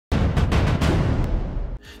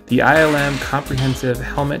The ILM Comprehensive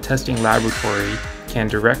Helmet Testing Laboratory can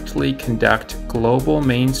directly conduct global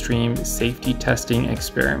mainstream safety testing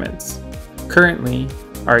experiments. Currently,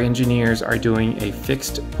 our engineers are doing a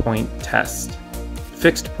fixed point test.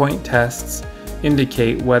 Fixed point tests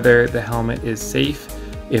indicate whether the helmet is safe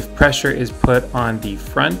if pressure is put on the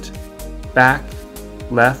front, back,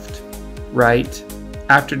 left, right.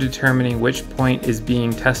 After determining which point is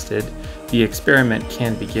being tested, the experiment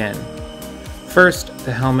can begin. First,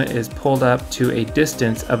 the helmet is pulled up to a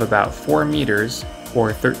distance of about 4 meters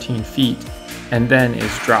or 13 feet and then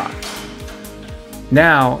is dropped.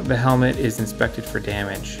 Now the helmet is inspected for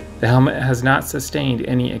damage. The helmet has not sustained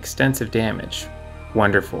any extensive damage.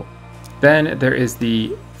 Wonderful. Then there is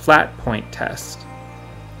the flat point test.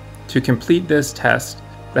 To complete this test,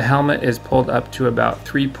 the helmet is pulled up to about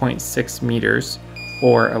 3.6 meters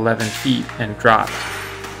or 11 feet and dropped,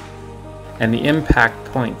 and the impact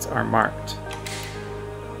points are marked.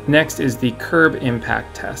 Next is the curb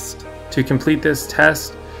impact test. To complete this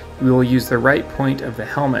test, we will use the right point of the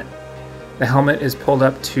helmet. The helmet is pulled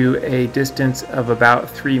up to a distance of about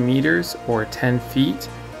 3 meters or 10 feet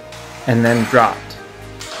and then dropped.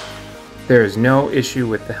 There is no issue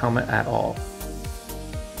with the helmet at all.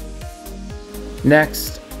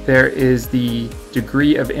 Next, there is the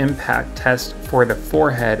degree of impact test for the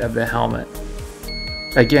forehead of the helmet.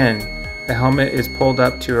 Again, the helmet is pulled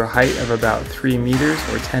up to a height of about 3 meters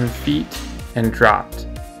or 10 feet and dropped.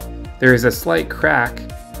 There is a slight crack,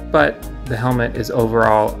 but the helmet is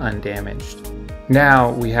overall undamaged.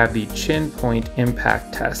 Now we have the chin point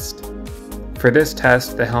impact test. For this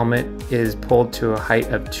test, the helmet is pulled to a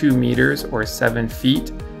height of 2 meters or 7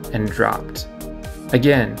 feet and dropped.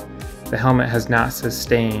 Again, the helmet has not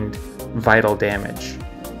sustained vital damage.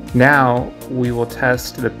 Now we will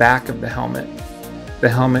test the back of the helmet. The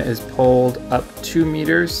helmet is pulled up 2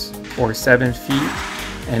 meters or 7 feet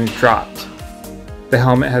and dropped. The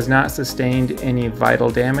helmet has not sustained any vital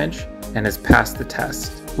damage and has passed the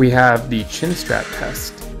test. We have the chin strap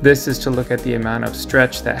test. This is to look at the amount of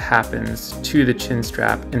stretch that happens to the chin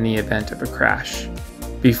strap in the event of a crash.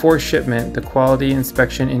 Before shipment, the quality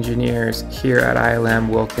inspection engineers here at ILM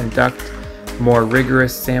will conduct more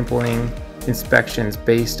rigorous sampling inspections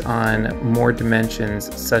based on more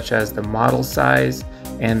dimensions such as the model size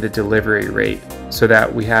and the delivery rate, so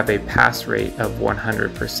that we have a pass rate of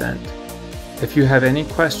 100%. If you have any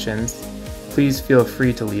questions, please feel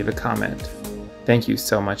free to leave a comment. Thank you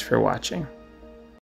so much for watching.